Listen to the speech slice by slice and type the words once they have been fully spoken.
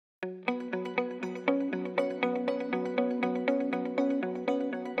Praise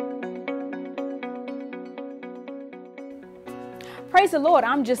the Lord,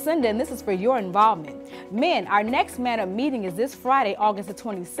 I'm Jacinda, and this is for your involvement. Men, our next Man Up meeting is this Friday, August the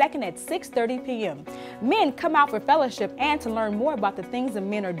 22nd at 6:30 p.m. Men, come out for fellowship and to learn more about the things the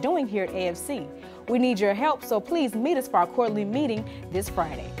men are doing here at AFC. We need your help, so please meet us for our quarterly meeting this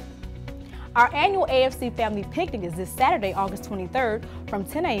Friday. Our annual AFC Family Picnic is this Saturday, August 23rd from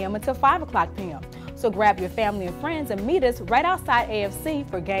 10 a.m. until 5 o'clock p.m. So grab your family and friends and meet us right outside AFC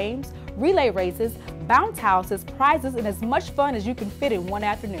for games, relay races, bounce houses, prizes, and as much fun as you can fit in one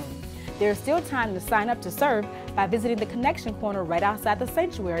afternoon. There is still time to sign up to serve by visiting the Connection Corner right outside the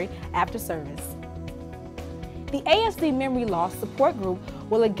sanctuary after service. The AFC Memory Loss Support Group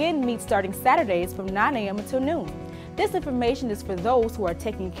will again meet starting Saturdays from 9 a.m. until noon. This information is for those who are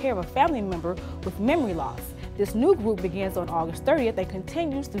taking care of a family member with memory loss. This new group begins on August 30th and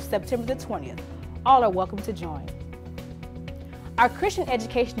continues through September the 20th. All are welcome to join. Our Christian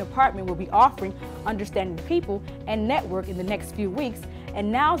Education Department will be offering Understanding People and Network in the next few weeks,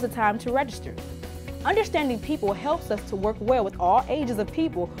 and now's the time to register. Understanding People helps us to work well with all ages of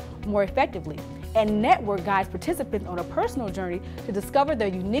people more effectively, and Network guides participants on a personal journey to discover their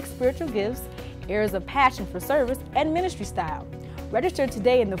unique spiritual gifts, areas of passion for service, and ministry style. Register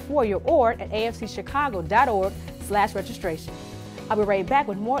today in the foyer or at afcchicago.org/registration. I'll be right back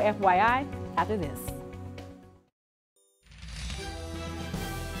with more FYI after this.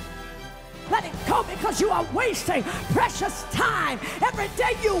 Let it go, because you are wasting precious time. Every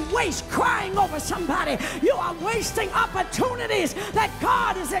day you waste crying over somebody. You are wasting opportunities that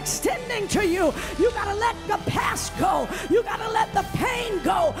God is extending to you. You got to let the past go. You got to let the pain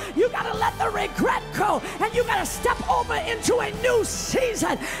go. You got to let the regret go. And you got to step over into a new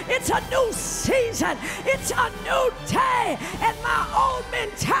season. It's a new season. It's a new day. And my old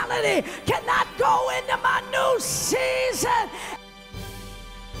mentality cannot go into my new season.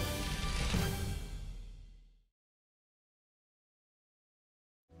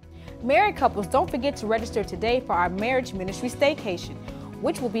 Married couples, don't forget to register today for our Marriage Ministry Staycation,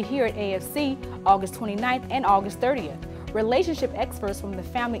 which will be here at AFC August 29th and August 30th. Relationship experts from the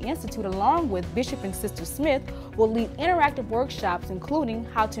Family Institute, along with Bishop and Sister Smith, will lead interactive workshops including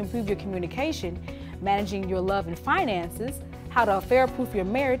how to improve your communication, managing your love and finances, how to affair-proof your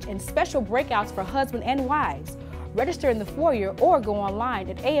marriage, and special breakouts for husbands and wives. Register in the foyer or go online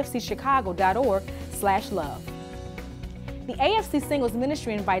at afcchicago.org/love. The AFC Singles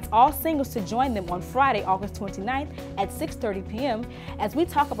Ministry invites all singles to join them on Friday, August 29th at 6:30 p.m. as we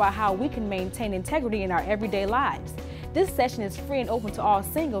talk about how we can maintain integrity in our everyday lives. This session is free and open to all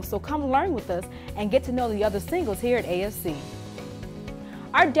singles, so come learn with us and get to know the other singles here at AFC.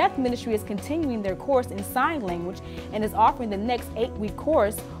 Our Deaf Ministry is continuing their course in sign language and is offering the next 8-week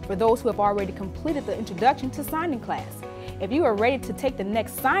course for those who have already completed the Introduction to Signing class. If you are ready to take the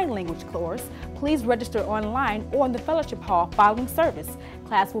next sign language course, please register online or in the fellowship hall following service.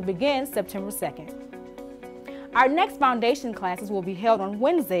 Class will begin September 2nd. Our next foundation classes will be held on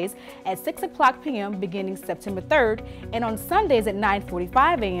Wednesdays at 6 o'clock p.m. beginning September 3rd and on Sundays at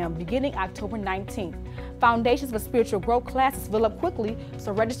 9:45 a.m. beginning October 19th. Foundations for Spiritual Growth classes fill up quickly,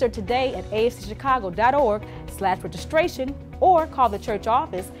 so register today at afcchicago.org/registration or call the church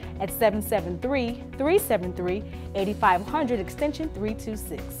office at 773-373-8500 extension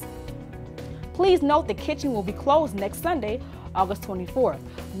 326. Please note the kitchen will be closed next Sunday, August 24th.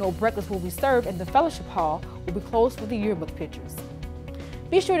 No breakfast will be served and the fellowship hall will be closed for the yearbook pictures.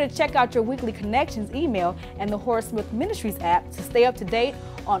 Be sure to check out your weekly Connections email and the Horace Smith Ministries app to stay up to date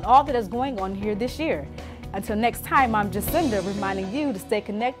on all that is going on here this year. Until next time, I'm Jacinda reminding you to stay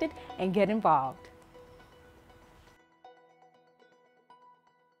connected and get involved.